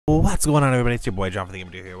What's going on, everybody? It's your boy John from the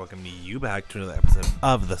GamerDuo here. Welcome you back to another episode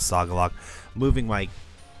of the Sagalocke. Moving my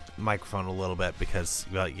microphone a little bit because,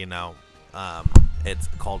 well, you know, it's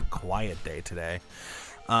called Quiet Day today.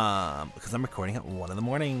 Because I'm recording at 1 in the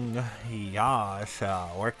morning. Yash,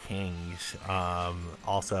 or Kings.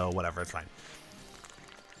 Also, whatever, it's fine.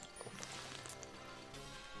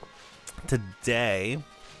 Today,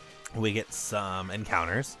 we get some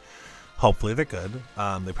encounters. Hopefully they're good.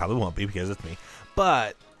 They probably won't be because it's me.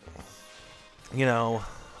 But, you know,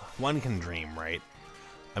 one can dream, right?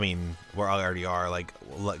 I mean, we already are. Like,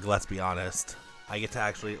 let's be honest. I get to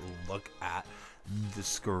actually look at the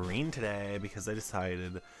screen today because I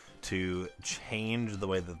decided to change the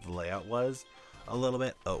way that the layout was a little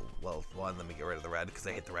bit. Oh, well, one, let me get rid of the red because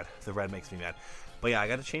I hate the red. The red makes me mad. But yeah, I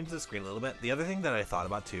got to change the screen a little bit. The other thing that I thought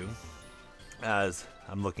about too, as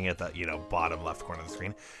I'm looking at the, you know, bottom left corner of the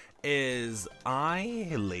screen, is I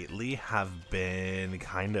lately have been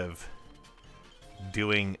kind of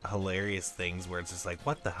doing hilarious things where it's just like,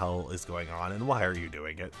 what the hell is going on and why are you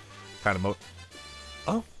doing it? Kind of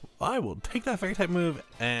oh, I will take that fairy type move.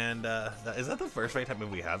 And is that the first fairy type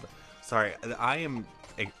move we have? Sorry, I am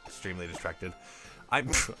extremely distracted.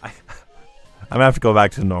 I'm gonna have to go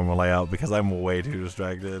back to normal layout because I'm way too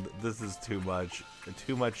distracted. This is too much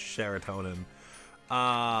serotonin.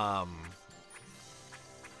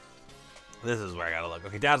 This is where I gotta look.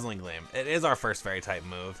 Okay, Dazzling Gleam. It is our first fairy type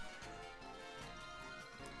move.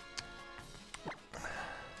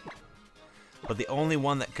 But the only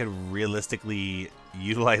one that could realistically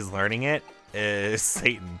utilize learning it is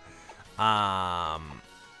Satan.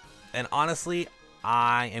 And honestly,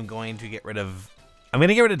 I'm going to get rid of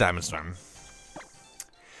Diamond Storm.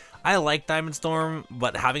 I like Diamond Storm,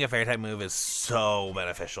 but having a fairy type move is so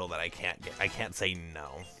beneficial that I can't say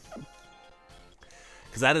no.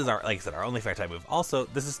 Because that is our, like I said, our only fairy type move. Also,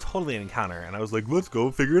 this is totally an encounter, and I was like, let's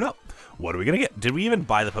go figure it out. What are we gonna get? Did we even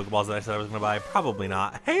buy the Pokeballs that I said I was gonna buy? Probably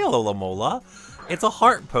not. Hey, Alola. It's a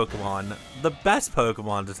heart Pokemon. The best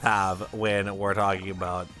Pokemon to have when we're talking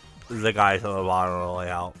about the guys on the bottom of the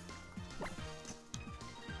layout.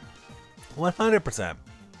 100%.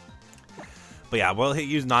 But yeah, we'll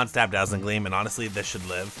use non-stab Dazzling Gleam, and honestly, this should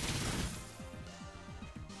live.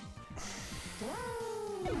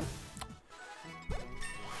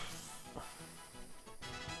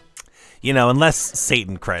 You know, unless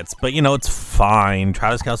Satan crits, but you know, it's fine.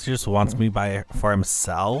 Travis Kelce just wants me for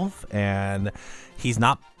himself, and he's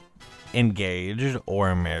not engaged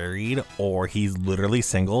or married, or he's literally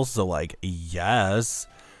single. So, like, yes,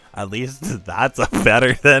 at least that's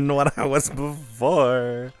better than what I was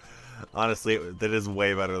before. Honestly, that is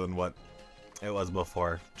way better than what it was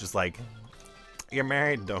before. Just like, you're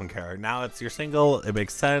married, don't care. Now it's you're single, it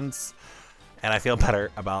makes sense, and I feel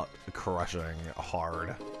better about crushing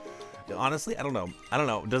hard. Honestly, I don't know.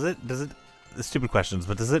 Does it, stupid questions,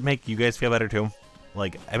 but does it make you guys feel better too?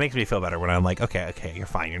 Like, it makes me feel better when I'm like, okay, you're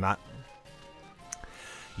fine.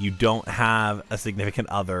 You don't have a significant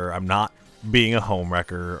other. I'm not being a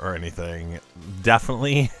homewrecker or anything.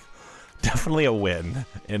 Definitely a win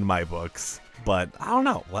in my books, but I don't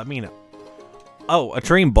know. Let me know. Oh, a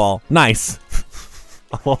Dream Ball. Nice.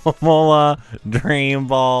 Mola, Dream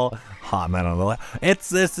Ball. Hot man on the left.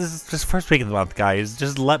 This is just first week of the month, guys.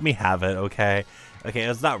 Just let me have it, okay? Okay,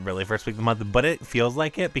 it's not really first week of the month, but it feels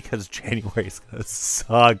like it because January's gonna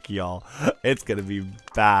suck, y'all. It's gonna be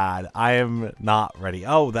bad. I am not ready.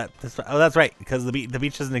 Oh, that's right, because the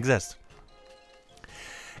beach doesn't exist.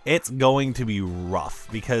 It's going to be rough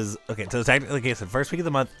because, okay, so technically, like I said, first week of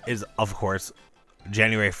the month is, of course,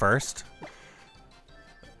 January 1st,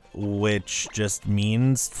 which just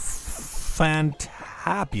means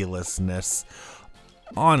fantabulousness,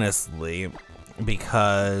 honestly,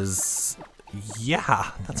 because,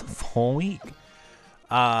 yeah, that's a full week.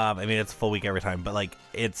 I mean, it's a full week every time, but, like,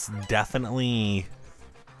 it's definitely,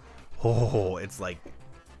 it's like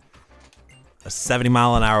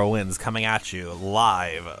 70-mile-an-hour winds coming at you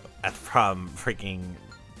live from freaking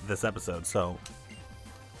this episode. So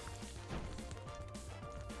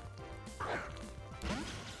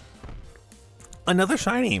another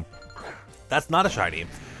shiny. That's not a shiny,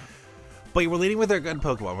 but we're leading with our good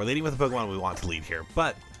Pokemon. We're leading with the Pokemon we want to lead here.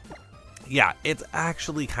 But yeah, it's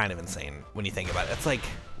actually kind of insane when you think about it. It's like,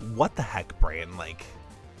 what the heck, brain? Like,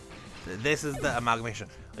 this is the amalgamation.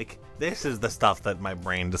 Like, this is the stuff that my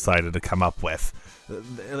brain decided to come up with.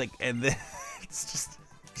 Like, and it's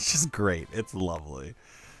just great. It's lovely.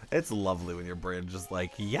 It's lovely when your brain just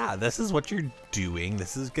like, yeah, this is what you're doing.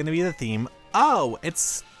 This is gonna be the theme. Oh,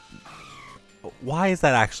 it's. Why is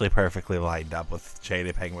that actually perfectly lined up with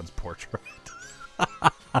Shady Penguin's portrait?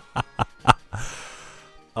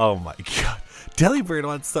 Oh my god.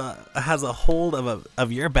 Jellybird has a hold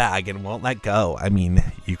of your bag and won't let go. I mean,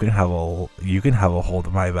 you can have a hold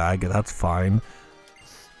of my bag. That's fine.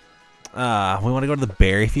 We want to go to the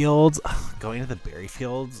berry fields. Going to the berry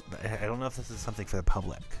fields. I don't know if this is something for the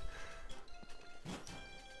public,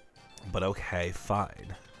 but okay,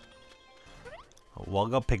 fine. We'll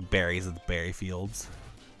go pick berries at the berry fields.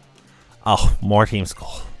 Oh, more Team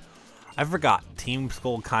Skull. I forgot. Team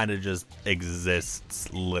Skull kind of just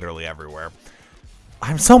exists literally everywhere.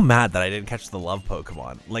 I'm so mad that I didn't catch the love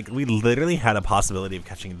Pokemon. Like, we literally had a possibility of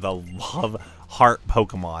catching the love heart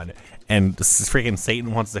Pokemon, and freaking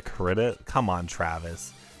Satan wants to crit it? Come on,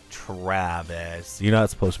 Travis. Travis, you're not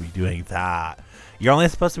supposed to be doing that. You're only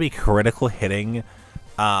supposed to be critical hitting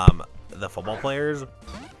the football players.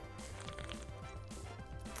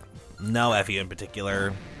 No, Effie in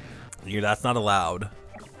particular. That's not allowed.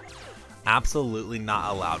 Absolutely not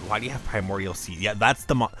allowed. Why do you have Primordial Seed? Yeah, that's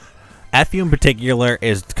the Effie in particular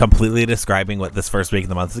is completely describing what this first week of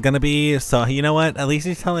the month is going to be. So, you know what? At least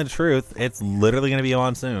he's telling the truth. It's literally going to be a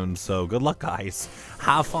monsoon. So, good luck, guys.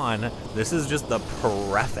 Have fun. This is just the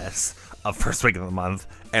preface of first week of the month,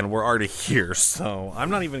 and we're already here. So, I'm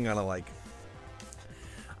not even going to, like...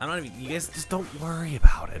 you guys just don't worry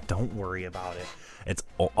about it. Don't worry about it. It's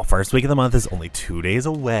first week of the month is only 2 days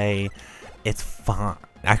away. It's fine.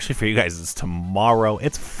 Actually, for you guys, it's tomorrow.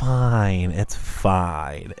 It's fine. It's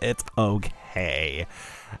fine. It's okay.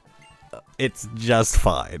 It's just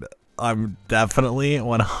fine. I'm definitely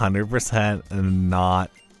 100%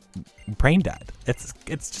 not brain dead. It's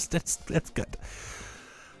good.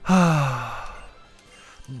 That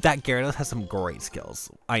Gyarados has some great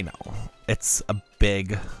skills. I know. It's a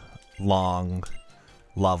big, long,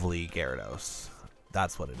 lovely Gyarados.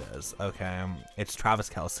 That's what it is. Okay. It's Travis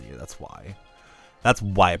Kelce. That's why. That's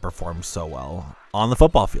why it performs so well on the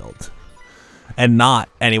football field and not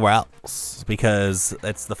anywhere else, because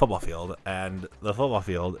it's the football field, and the football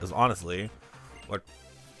field is honestly where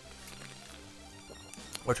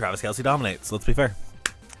Travis Kelce dominates. Let's be fair.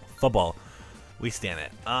 Football. We stand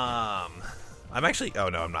it. I'm actually, oh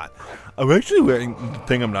no, I'm not. I'm actually wearing the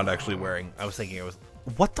thing I'm not actually wearing. I was thinking it was,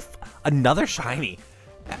 what the, another shiny.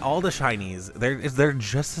 All the shinies, they're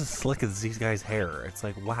just as slick as these guys' hair. It's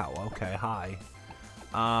like, wow, okay, hi.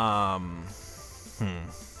 I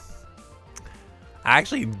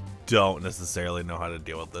actually don't necessarily know how to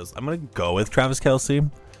deal with this. I'm gonna go with Travis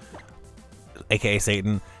Kelce, aka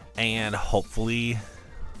Satan, and hopefully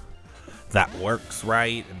that works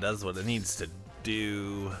right and does what it needs to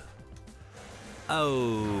do.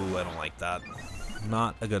 Oh, I don't like that.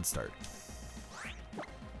 Not a good start.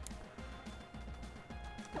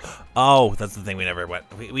 Oh, that's the thing we never went.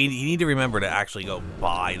 We need to remember to actually go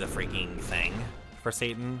buy the freaking thing for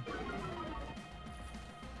Satan.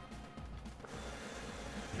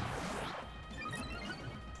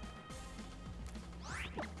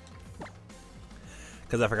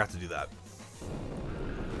 Because I forgot to do that.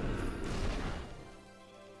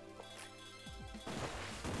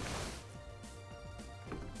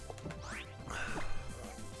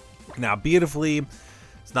 Now, beautifully,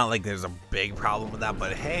 it's not like there's a big problem with that,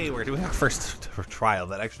 but hey, we're doing our first trial.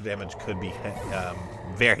 That extra damage could be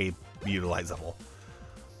very utilizable.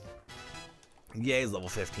 Yay is level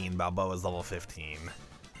 15. Balboa's level 15.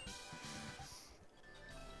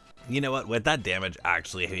 You know what? With that damage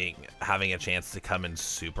actually having a chance to come in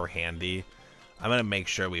super handy, I'm going to make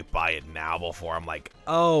sure we buy it now before I'm like,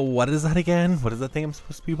 oh, what is that again? What is that thing I'm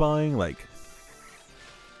supposed to be buying? Like,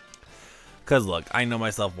 because look, I know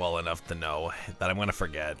myself well enough to know that I'm going to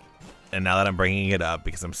forget. And now that I'm bringing it up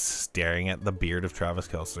because I'm staring at the beard of Travis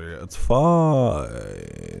Kelce, it's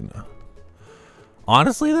fine.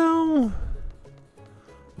 Honestly, though,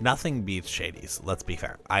 nothing beats Shady's. Let's be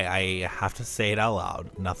fair. I have to say it out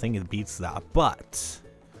loud. Nothing beats that, but...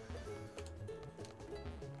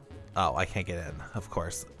 Oh, I can't get in, of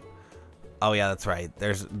course. Oh, yeah, that's right.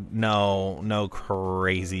 There's no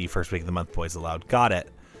crazy first week of the month boys allowed. Got it.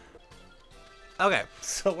 Okay,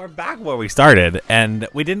 so we're back where we started, and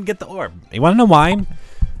we didn't get the orb. You want to know why?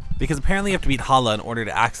 Because apparently you have to beat Hala in order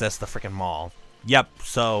to access the freaking mall. Yep,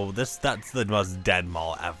 so that's the most dead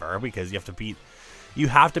mall ever, because you have to beat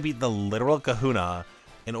the literal kahuna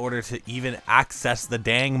in order to even access the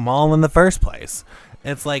dang mall in the first place.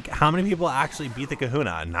 It's like, how many people actually beat the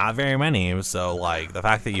kahuna? Not very many, so like, the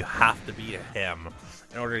fact that you have to beat him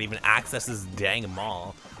in order to even access this dang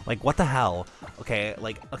mall. Like, what the hell? Okay,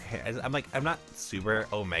 like, okay, I'm not super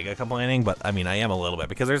Omega complaining, but I mean, I am a little bit,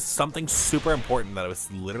 because there's something super important that I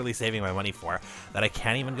was literally saving my money for that I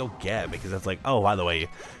can't even go get, because it's like, oh, by the way,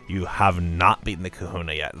 you have not beaten the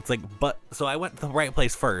Kahuna yet. It's like, but, so I went to the right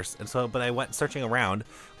place first, and so, but I went searching around,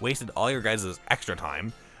 wasted all your guys' extra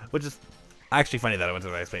time, which is actually funny that I went to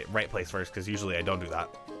the right place first, because usually I don't do that.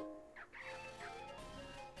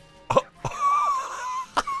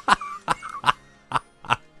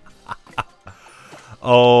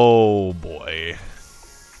 Oh boy.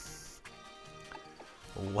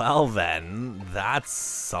 Well then, that's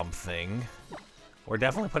something. We're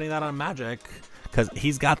definitely putting that on magic, because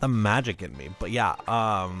he's got the magic in me. But yeah,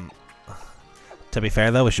 to be fair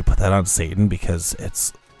though, we should put that on Satan, because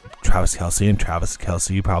it's Travis Kelce, and Travis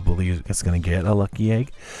Kelce probably is going to get a lucky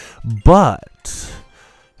egg. But,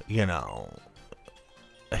 you know,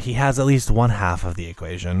 he has at least one half of the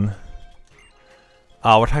equation.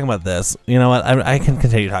 Oh, we're talking about this. You know what? I can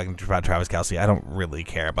continue talking about Travis Kelce. I don't really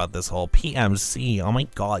care about this whole PMC. Oh my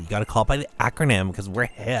god, you gotta call it by the acronym because we're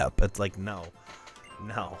hip. It's like, no.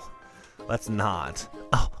 No. Let's not.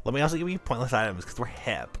 Oh, let me also give you pointless items because we're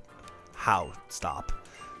hip. How? Stop.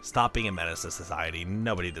 Stop being a menace to society.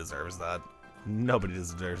 Nobody deserves that. Nobody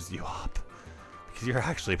deserves you up. Because you're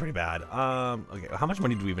actually pretty bad. Okay, how much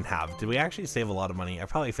money do we even have? Did we actually save a lot of money? I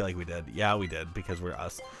probably feel like we did. Yeah, we did because we're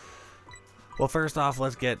us. Well, first off,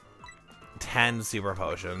 let's get 10 super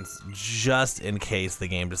potions, just in case the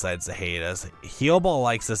game decides to hate us. Heal Ball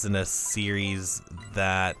likes us in a series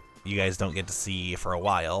that you guys don't get to see for a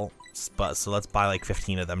while, but so let's buy like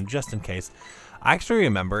 15 of them, just in case. I actually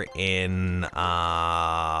remember in, it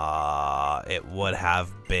would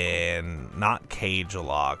have been, not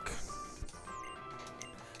Sagalocke,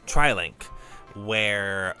 Trilink,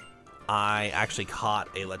 where I actually caught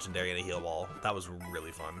a legendary and a heal ball. That was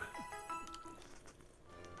really fun.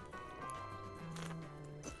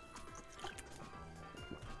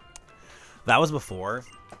 That was before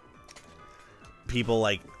people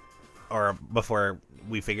like, or before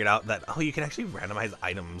we figured out that, oh, you can actually randomize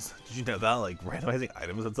items. Did you know that? Like, randomizing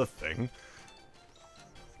items, that's a thing.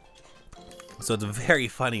 So it's very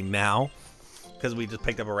funny now, because we just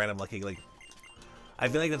picked up a random lucky, like, I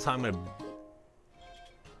feel like that's how I'm gonna...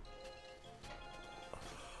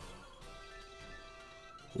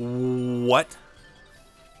 What?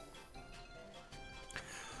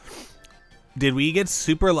 Did we get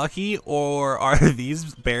super lucky, or are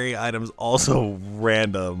these berry items also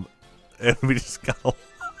random? And we just go...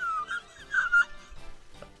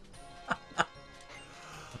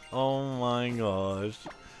 Oh my gosh.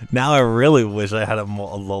 Now I really wish I had a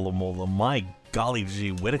Lola Mola. My golly gee,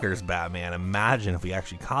 Whitaker's Batman. Imagine if we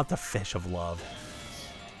actually caught the fish of love.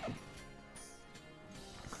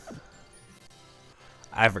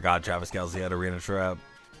 I forgot Travis Kelce had Arena Trap.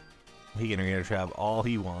 He can Arena Trap all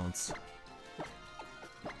he wants.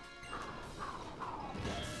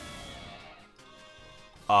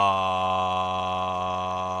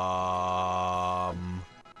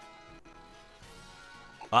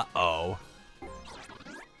 Uh-oh.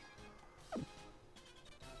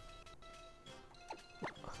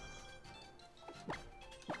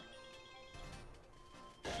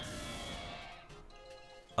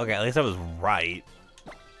 Okay, at least I was right.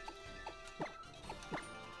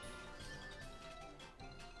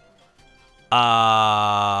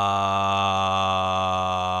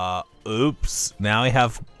 Oops. Now we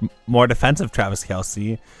have more defensive Travis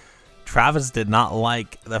Kelce. Travis did not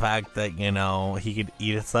like the fact that, you know, he could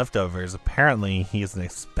eat his leftovers. Apparently, he has an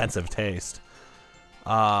expensive taste.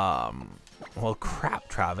 Well, crap,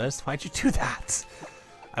 Travis. Why'd you do that?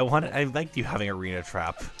 I liked you having Arena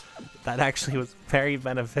Trap. That actually was very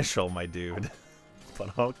beneficial, my dude.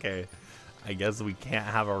 But okay. I guess we can't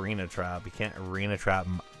have Arena Trap. We can't Arena Trap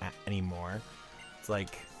anymore. It's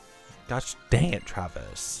like, gosh dang it,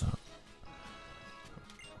 Travis.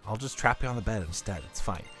 I'll just trap you on the bed instead. It's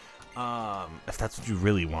fine. If that's what you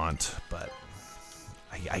really want, but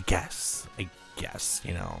I guess,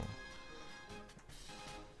 you know.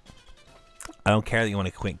 I don't care that you want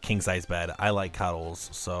a king size bed. I like cuddles,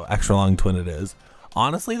 so extra long twin it is.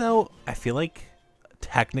 Honestly though, I feel like,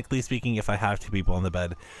 technically speaking, if I have two people on the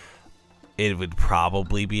bed, it would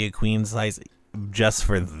probably be a queen size just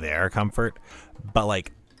for their comfort. But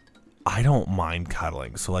like, I don't mind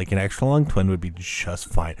cuddling, so like an extra long twin would be just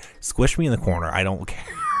fine. Squish me in the corner, I don't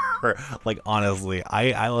care. Like, honestly,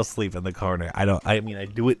 I will sleep in the corner. I mean, I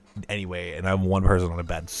do it anyway, and I'm one person on a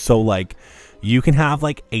bed. So like, you can have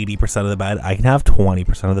like 80% of the bed, I can have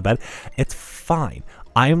 20% of the bed. It's fine.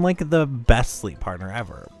 I'm like the best sleep partner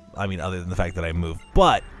ever. I mean, other than the fact that I move,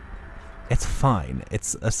 but It's fine.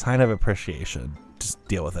 It's a sign of appreciation. Just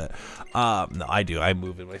deal with it. No, I do. I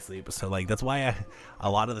move in my sleep. So like that's why a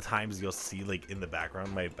lot of the times you'll see like in the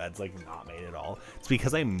background my bed's like not made at all. It's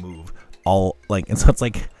because I move all like, and so it's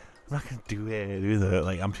like I'm not gonna do it.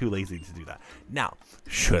 Like I'm too lazy to do that. Now,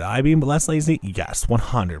 should I be less lazy? Yes,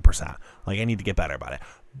 100%. Like I need to get better about it.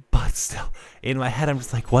 But still, in my head, I'm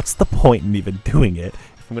just like, what's the point in even doing it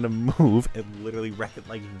if I'm gonna move and literally wreck it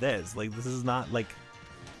like this? Like this is not like,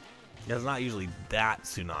 it's not usually that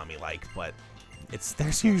tsunami-like, but it's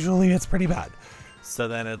pretty bad. So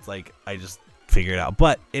then it's like I just figure it out.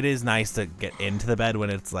 But it is nice to get into the bed when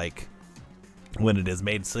it's like when it is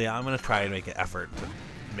made. So yeah, I'm gonna try and make an effort to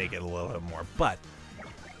make it a little bit more. But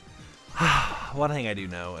one thing I do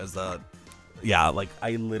know is that yeah, like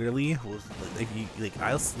I literally was like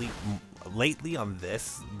I'll sleep lately on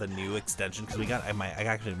this, the new extension, because we got my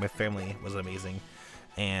family was amazing,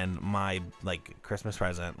 and my like Christmas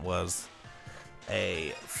present was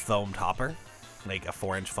a foam topper, like a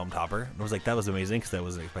 4-inch foam topper. And I was like, that was amazing because I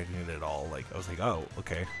wasn't expecting it at all. Like I was like, oh,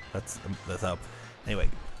 okay, that's up. Anyway,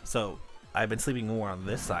 so I've been sleeping more on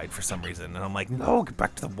this side for some reason, and I'm like, no, get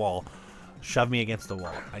back to the wall, shove me against the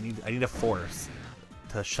wall. I need a force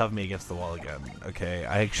to shove me against the wall again. Okay,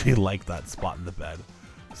 I actually like that spot in the bed,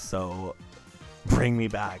 so bring me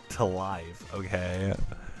back to life. Okay,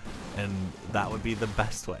 and that would be the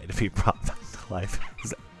best way to be brought back to life.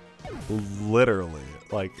 Literally,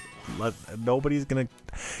 like nobody's gonna,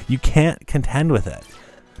 you can't contend with it.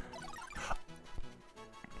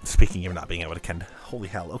 Speaking of not being able to contend, holy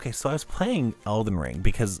hell. Okay, so I was playing Elden Ring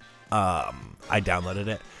because I downloaded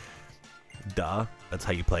it. Duh, that's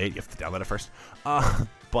how you play it. You have to download it first.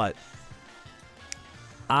 But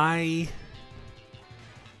I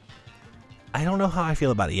don't know how I feel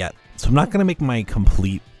about it yet, so I'm not gonna make my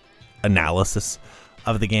complete analysis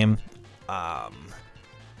of the game. But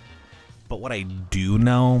what I do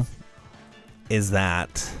know is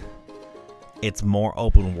that it's more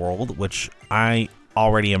open world, which I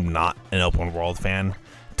already am not an open world fan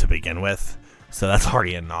to begin with, so that's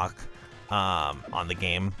already a knock on the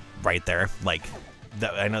game right there. Like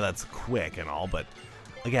that, I know that's quick and all, but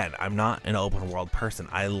again, I'm not an open world person.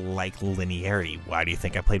 I like linearity. Why do you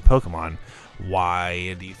think I played Pokemon?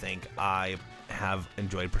 Why do you think I have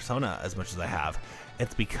enjoyed Persona as much as I have?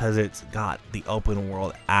 It's because it's got the open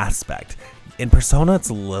world aspect. In Persona, it's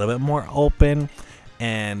a little bit more open,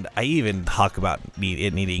 and I even talk about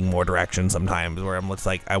it needing more direction sometimes, where I'm just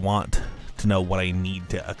like, I want to know what I need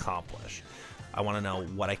to accomplish. I want to know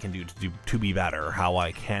what I can do to be better, or how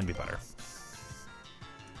I can be better,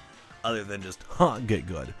 other than just get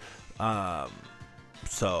good.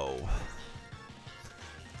 So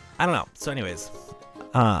I don't know. So anyways,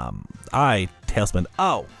 I tailspin.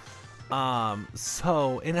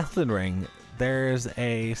 So in Elden Ring, there's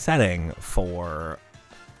a setting for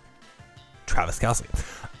Travis Kelce,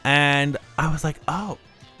 and I was like, oh,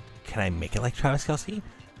 can I make it like Travis Kelce?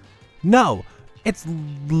 No, it's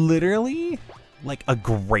literally like a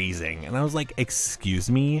grazing. And I was like, excuse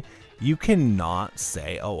me, you cannot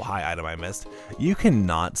say, oh, hi, item I missed. You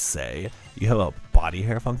cannot say you have a body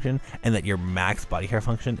hair function and that your max body hair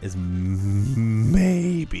function is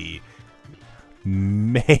maybe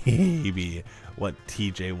what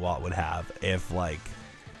TJ Watt would have if like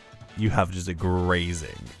you have just a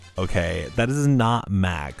grazing. Okay, that is not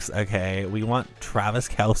max. Okay, we want Travis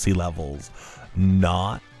Kelce levels,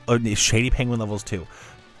 not Shady Penguin levels too.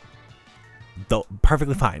 Though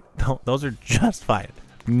perfectly fine. Those are just fine.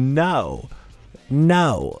 No,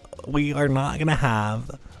 we are not gonna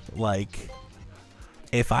have like,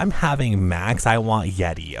 if I'm having max, I want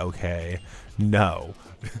Yeti. Okay, no.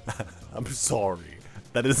 I'm sorry.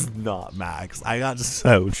 That is not max. I got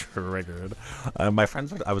so triggered. My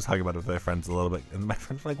friends, I was talking about it with my friends a little bit, and my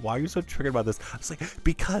friends were like, why are you so triggered about this? I was like,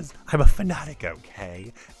 because I'm a fanatic,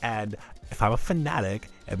 okay? And if I'm a fanatic,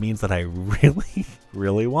 it means that I really,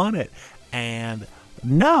 really want it. And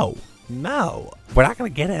no, we're not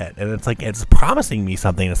going to get it. And it's like, it's promising me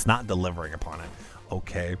something, it's not delivering upon it.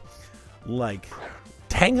 Okay. Like,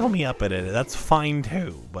 tangle me up in it, that's fine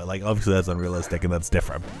too. But like, obviously that's unrealistic and that's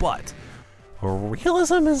different. But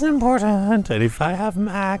realism is important, and if I have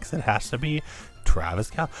max, it has to be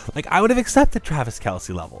Travis Kelce. Like, I would have accepted Travis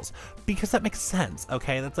Kelce levels because that makes sense.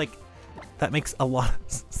 Okay, that's like, that makes a lot of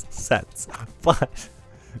sense. But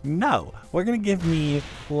no, we're gonna give me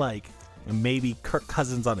like maybe Kirk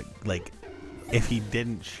Cousins on it, like if he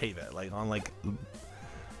didn't shave it, like on like.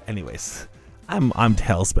 Anyways, I'm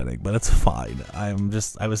tail spinning, but it's fine. I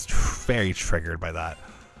was very triggered by that.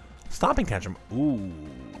 Stomping Tantrum. Ooh.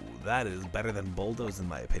 That is better than Bulldoze in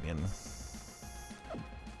my opinion.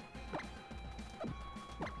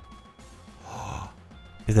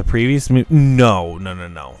 If the previous move... No.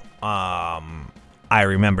 I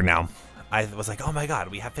remember now. I was like, oh my god,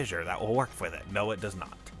 we have Fissure. That will work with it. No, it does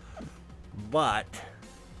not. But...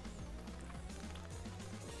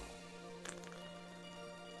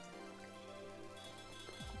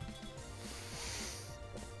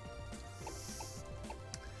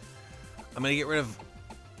 I'm gonna get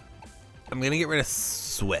rid of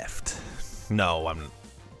Swift. No,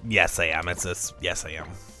 yes I am. It's this. Yes I am.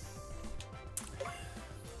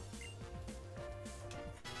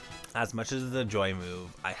 As much as the Joy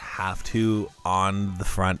move, I have to on the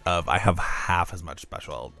front of I have half as much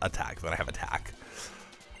special attack than I have attack.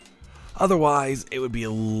 Otherwise, it would be a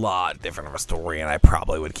lot different of a story, and I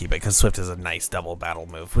probably would keep it because Swift is a nice double battle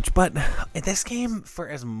move. But in this game, for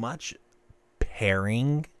as much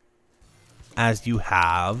pairing as you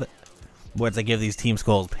have, where it's like give these team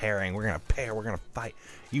skulls pairing, we're gonna pair, we're gonna fight.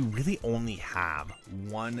 You really only have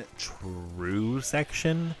one true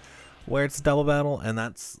section where it's double battle, and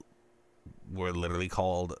that's we're literally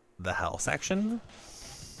called the Hell section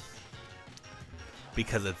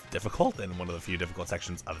because it's difficult and one of the few difficult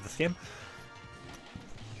sections of this game.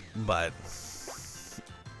 But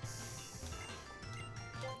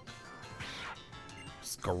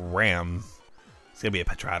scram, it's gonna be a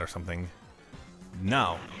Petrat or something.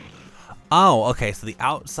 No. Oh, okay, so the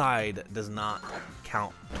outside does not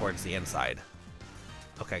count towards the inside.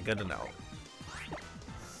 Okay, good to know.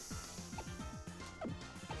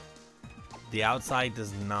 The outside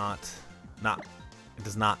does not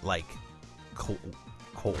like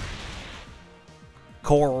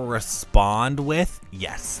correspond with.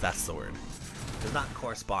 Yes, that's the word. Does not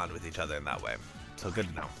correspond with each other in that way. So good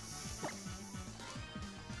to know.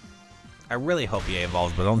 I really hope EA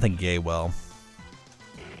evolves, but I don't think EA will.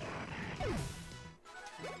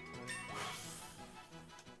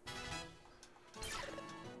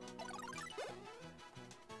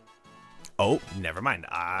 Oh, never mind.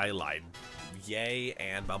 I lied. Yay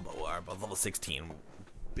and Bumbo are both level 16.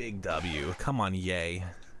 Big W. Come on, Yay.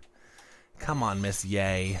 Come on, Miss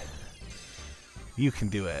Yay. You can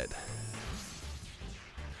do it.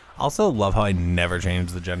 Also love how I never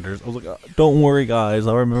changed the genders. I was like, oh, don't worry, guys.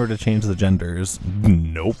 I'll remember to change the genders.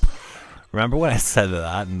 Nope. Remember when I said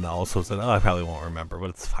that and also said, oh, I probably won't remember,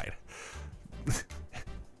 but it's fine.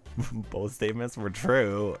 Both statements were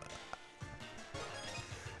true.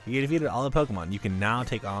 You defeated all the Pokemon. You can now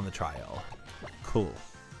take on the trial. Cool.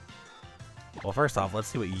 Well, first off, let's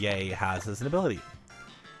see what Yay has as an ability.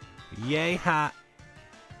 Yay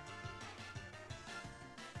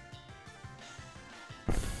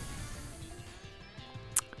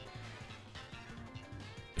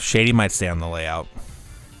Shady might stay on the layout.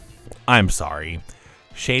 I'm sorry.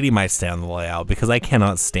 Shady might stay on the layout because I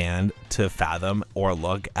cannot stand to fathom or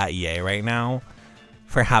look at Yay right now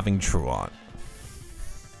for having Truant.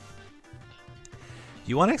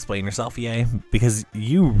 You want to explain yourself, Yay? Because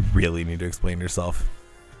you really need to explain yourself.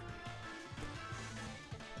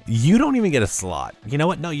 You don't even get a slot. You know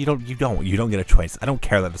what? No, you don't. You don't get a choice. I don't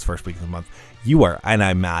care that it's first week of the month. You are, and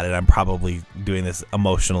I'm mad, and I'm probably doing this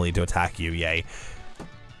emotionally to attack you, Yay.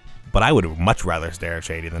 But I would much rather stare at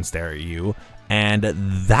Shady than stare at you, and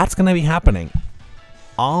that's going to be happening.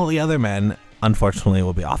 All the other men, unfortunately,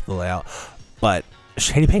 will be off the layout, but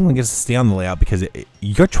Shady Penguin gets to stay on the layout because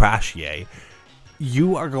you're trash, Yay.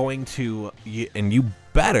 You are going to, and you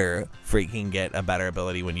better freaking get a better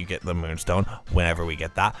ability when you get the Moonstone, whenever we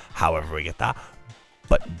get that, however we get that.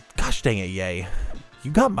 But gosh dang it, Yay.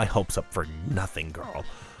 You got my hopes up for nothing, girl.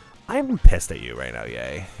 I'm pissed at you right now,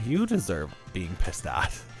 Yay. You deserve being pissed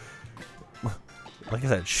at. Like I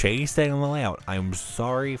said, Shady staying on the layout. I'm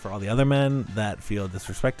sorry for all the other men that feel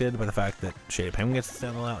disrespected by the fact that Shady Penguin gets to stay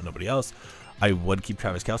on the layout, nobody else. I would keep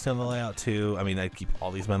Travis Kelce on the layout too. I mean, I'd keep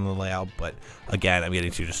all these men on the layout, but again, I'm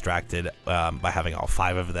getting too distracted by having all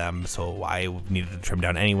 5 of them, so I needed to trim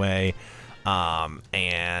down anyway.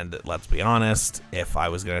 And let's be honest, if I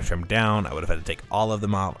was going to trim down, I would have had to take all of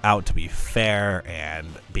them out to be fair, and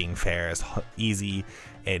being fair is easy.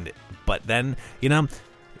 But then, you know,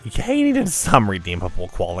 Yay needed some redeemable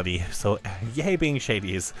quality, so Yay being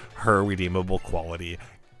Shady is her redeemable quality,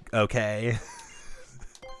 okay?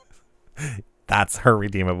 That's her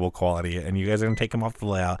redeemable quality, and you guys are going to take him off the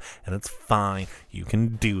layout, and it's fine. You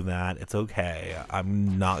can do that. It's okay.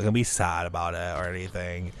 I'm not going to be sad about it or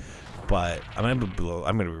anything, but I'm going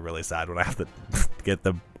to be really sad when I have to get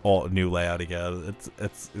the all new layout again.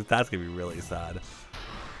 That's going to be really sad.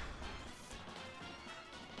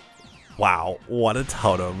 Wow, what a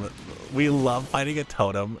totem. We love finding a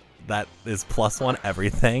totem that is +1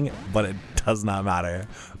 everything, but it does not matter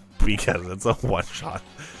because it's a one-shot.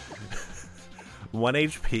 1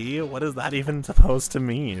 HP? What is that even supposed to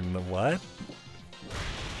mean? What?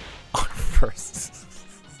 On first.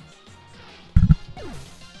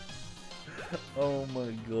 Oh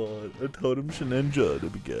my god. A totem ninja to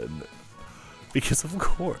begin. Because of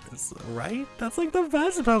course, right? That's like the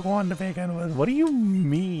best Pokemon to begin with. What do you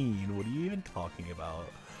mean? What are you even talking about?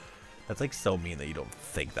 That's like so mean that you don't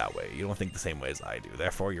think that way. You don't think the same way as I do.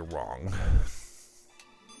 Therefore, you're wrong.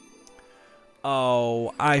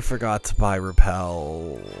 Oh, I forgot to buy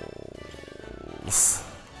repels.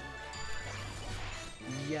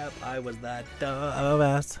 Yep, I was that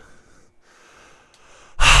dumbass.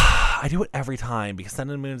 I do it every time because Sun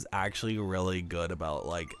and Moon is actually really good about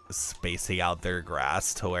like spacing out their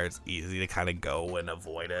grass to where it's easy to kind of go and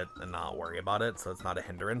avoid it and not worry about it, so it's not a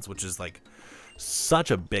hindrance, which is like such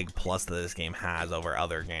a big plus that this game has over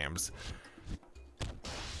other games.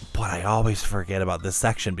 But I always forget about this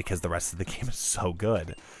section because the rest of the game is so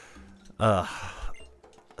good. Sun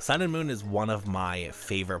and Moon is one of my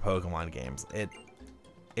favorite Pokemon games.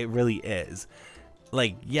 It really is.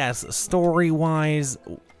 Like, yes, story-wise,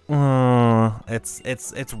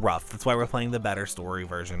 it's rough. That's why we're playing the better story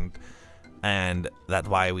version, and that's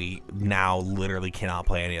why we now literally cannot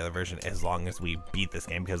play any other version as long as we beat this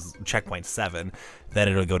game, because checkpoint 7, then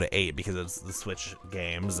it'll go to 8 because it's the Switch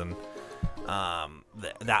games. And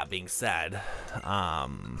that being said,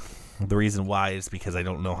 the reason why is because I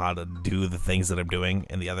don't know how to do the things that I'm doing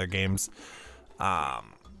in the other games, so I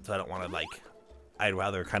don't want to, like, I'd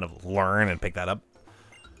rather kind of learn and pick that up.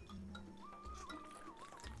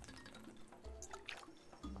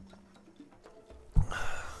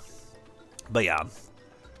 But yeah,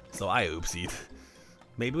 so I oopsied.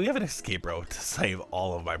 Maybe we have an escape route to save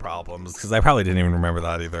all of my problems, because I probably didn't even remember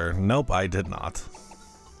that either. Nope, I did not.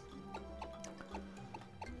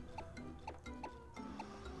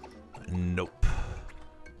 Nope.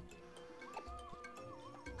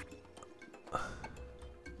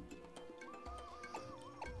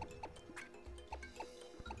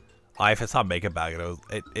 I saw makeup bag and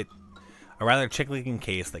a rather chick-looking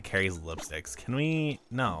case that carries lipsticks. Can we?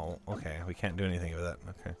 No. Okay, we can't do anything with it.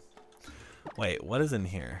 Okay. Wait, what is in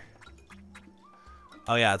here?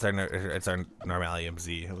 Oh yeah, it's our Normalium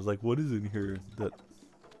Z. I was like, what is in here? That.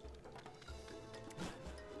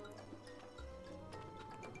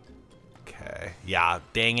 Okay. Yeah.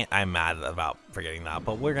 Dang it! I'm mad about forgetting that.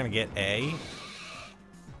 But we're gonna get a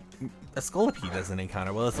Scolipede as an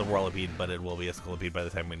encounter. Well, it's a Whirlipede, but it will be a Scolipede by the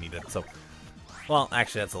time we need it. So. Well,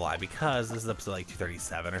 actually, that's a lie, because this is up to like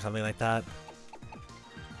 237 or something like that.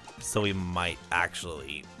 So we might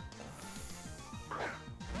actually...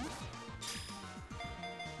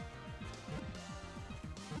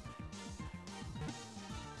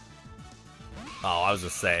 Oh, I was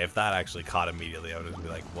just saying, if that actually caught immediately, I would just be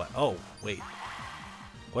like, what? Oh, wait.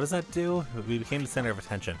 What does that do? We became the center of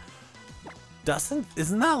attention.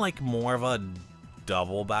 Isn't that like more of a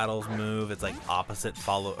double battles move? It's like opposite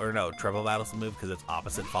follow, or no, triple battles move, because it's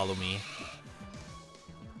opposite follow me.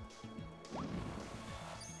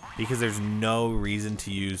 Because there's no reason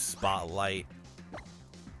to use Spotlight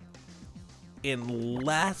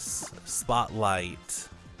unless Spotlight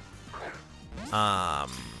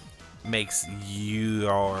makes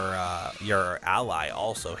your ally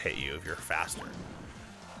also hit you if you're faster.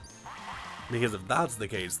 Because if that's the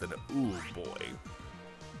case, then ooh boy,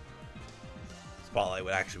 Spotlight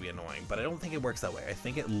would actually be annoying. But I don't think it works that way. I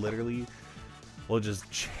think it literally will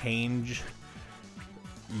just change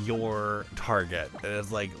your target. And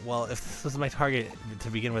it's like, well, if this was my target to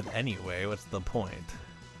begin with anyway, what's the point?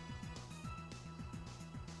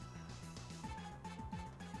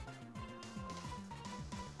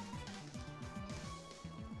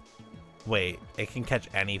 Wait, it can catch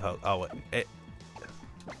any oh,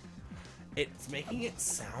 it's making it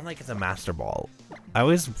sound like it's a Master Ball. I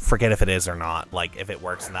always forget if it is or not, like if it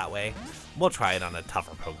works in that way. We'll try it on a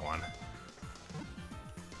tougher Pokemon.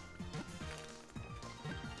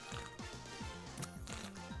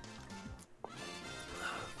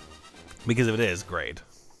 Because if it is, great.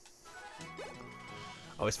 I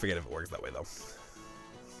always forget if it works that way though.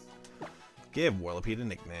 Give Whirlipede a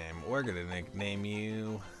nickname. We're gonna nickname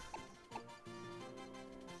you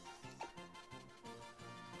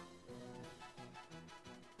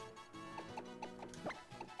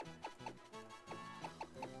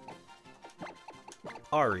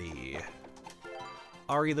Ari.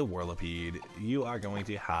 Ari the Whirlipede. You are going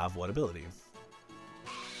to have what ability?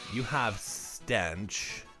 You have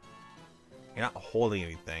Stench. You're not holding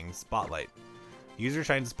anything. Spotlight. User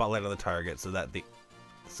shines spotlight on the target so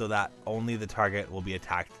that only the target will be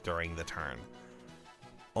attacked during the turn.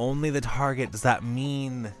 Only the target. Does that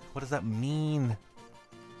mean? What does that mean?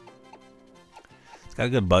 Got a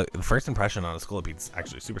good bug. The first impression on a Scolipede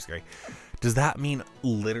actually super scary. Does that mean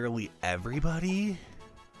literally everybody?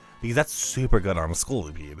 Because that's super good on a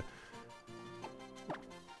Scolipede.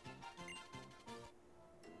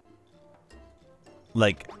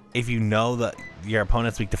 Like, if you know that your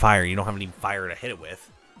opponent's weak to fire, you don't have any fire to hit it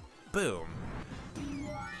with. Boom.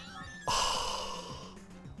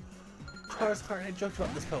 Charizard card, I joked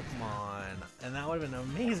about this Pokemon, and that would have been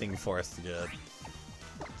amazing for us to get.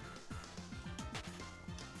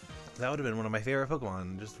 That would have been one of my favorite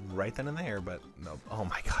Pokemon, just right then and there, but no. Oh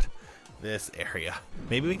my god. This area.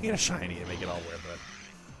 Maybe we can get a shiny and make it all worth it.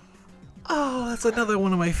 Oh, that's another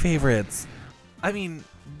one of my favorites. I mean,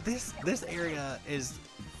 this area is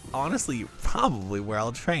honestly probably where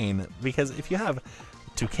I'll train, because if you have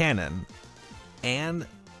Toucannon and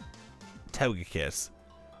Togekiss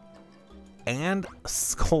and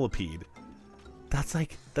Scolipede,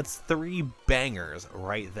 that's 3 bangers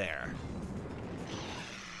right there.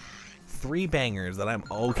 3 bangers that I'm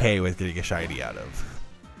okay with getting a shiny out of.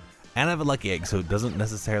 And I have a Lucky Egg, so it doesn't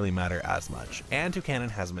necessarily matter as much. And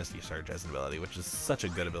Toucannon has Misty Surge as an ability, which is such a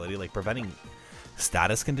good ability, like preventing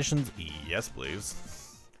status conditions. Yes, please.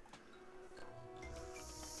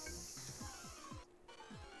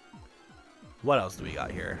 What else do we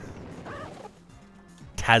got here?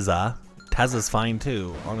 Tezza. Tezza's fine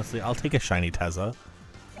too. Honestly, I'll take a shiny Tezza.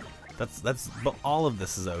 But all of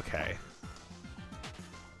this is okay.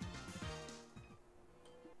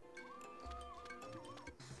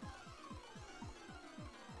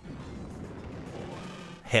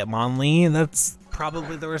 Hitmonlee, that's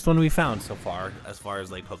probably the worst one we found so far, as far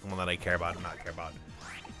as like Pokemon that I care about and not care about.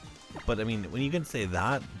 But I mean, when you can say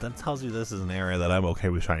that, that tells you this is an area that I'm okay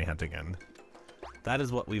with shiny hunting in. That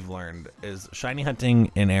is what we've learned, is shiny hunting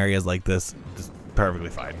in areas like this is perfectly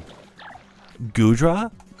fine. Goodra,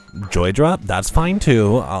 Joydra, that's fine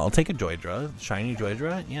too. I'll take a Joydra, shiny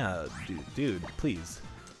Joydra. Yeah, dude, please.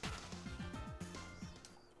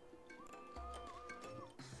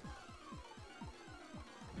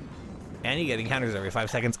 And you get encounters every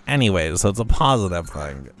 5 seconds anyways, so it's a positive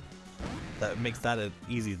thing. That makes that an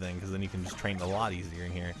easy thing, because then you can just train a lot easier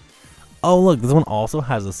in here. Oh look, this one also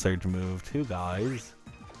has a surge move too, guys.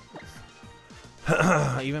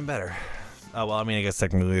 Even better. Oh well, I mean, I guess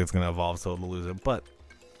technically it's going to evolve, so it'll lose it, but...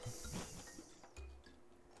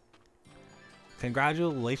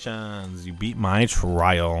 Congratulations, you beat my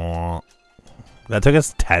trial. That took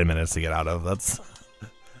us 10 minutes to get out of.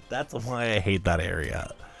 That's why I hate that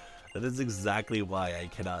area. That is exactly why I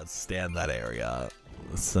cannot stand that area.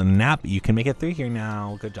 So Nap, you can make it through here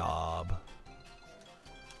now. Good job.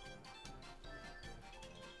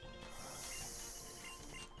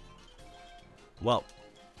 Well,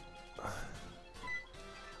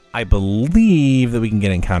 I believe that we can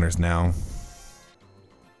get encounters now.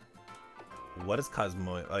 What is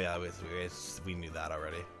Cosmo? Oh yeah, we knew that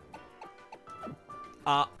already.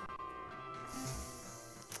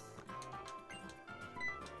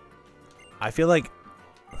 I feel like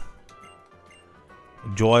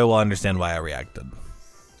Joy will understand why I reacted.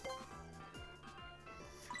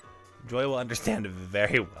 Joy will understand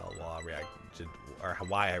very well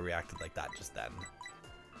why I reacted like that just then.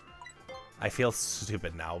 I feel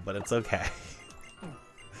stupid now, but it's okay.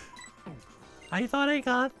 I thought I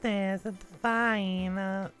got this. It's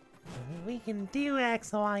fine. We can do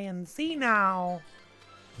X, Y, and Z now.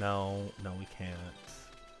 No, we can't.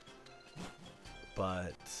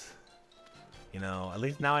 But... you know, at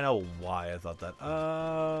least now I know why I thought that.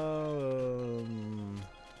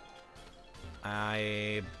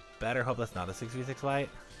 I better hope that's not a 6v6 fight.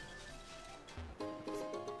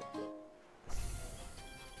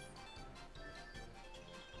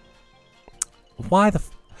 Why the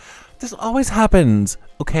this always happens,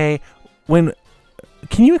 okay? Can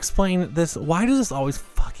you explain this? Why does this always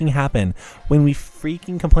fucking happen when we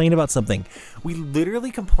freaking complain about something? We literally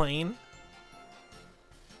complain,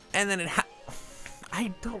 and then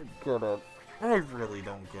I don't get it. I really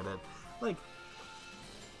don't get it. Like,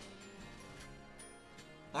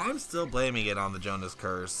 I'm still blaming it on the Jonas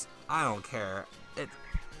Curse. I don't care.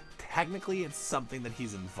 Technically, it's something that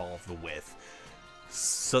he's involved with.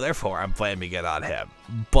 So therefore, I'm blaming it on him.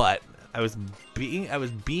 But I was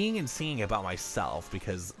being and singing about myself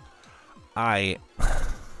because I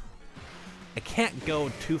can't go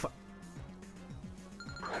too far.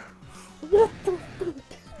 What the?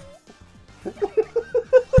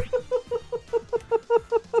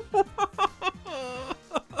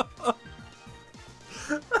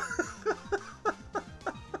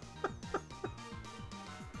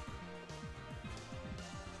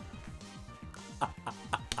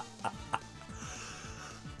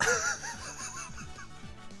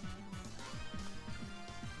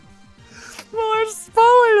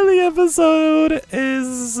 episode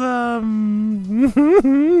is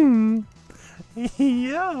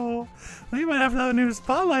yo, we might have a new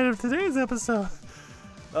spotlight of today's episode.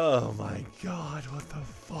 Oh my god, what the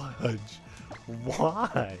fudge?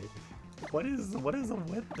 Why? What is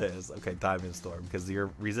with this? Okay, Diamond Storm, because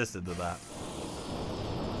you're resistant to that.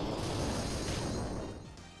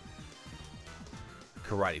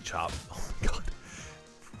 Karate Chop. Oh my god.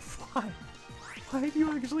 Why? Why do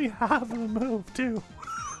you actually have the move too?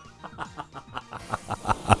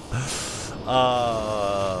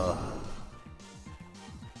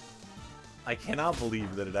 I cannot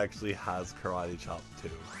believe that it actually has Karate Chop too.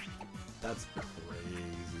 That's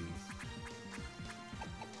crazy.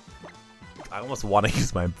 I almost want to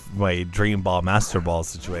use my Dream Ball Master Ball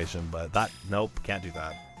situation, but that nope, can't do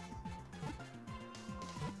that.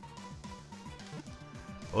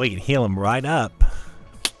 Oh, we can heal him right up.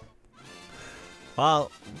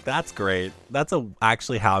 Well, that's great. That's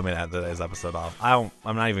actually how I'm gonna end today's episode off. I'm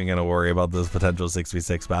not even gonna worry about this potential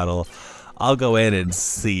 6v6 battle. I'll go in and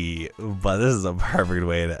see, but this is a perfect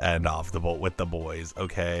way to end off with the boys,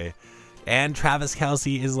 okay? And Travis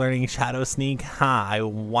Kelce is learning Shadow Sneak. I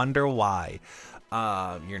wonder why.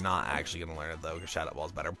 You're not actually gonna learn it though, because Shadow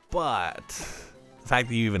Ball's better. But the fact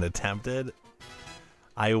that you even attempted,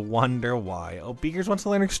 I wonder why. Oh, Beakers wants to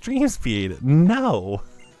learn Extreme Speed. No.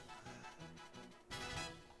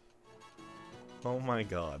 Oh my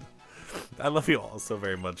god. I love you all so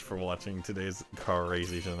very much for watching today's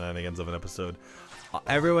crazy shenanigans of an episode.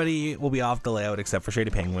 Everybody will be off the layout except for Shady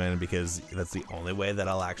Penguin, because that's the only way that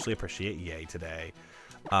I'll actually appreciate Yay today.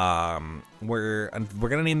 We're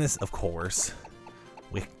gonna name this, of course.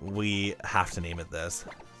 We have to name it this.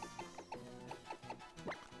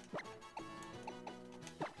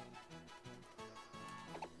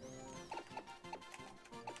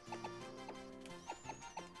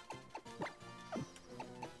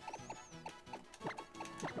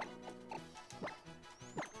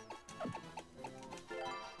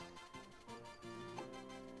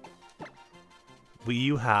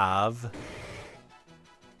 You have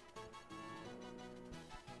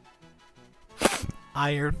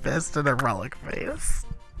Iron Fist and a Relic Face.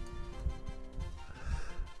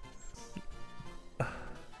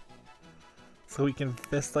 So we can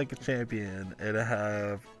fist like a champion and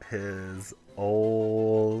have his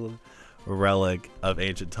old relic of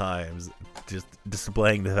ancient times, just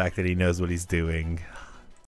displaying the fact that he knows what he's doing.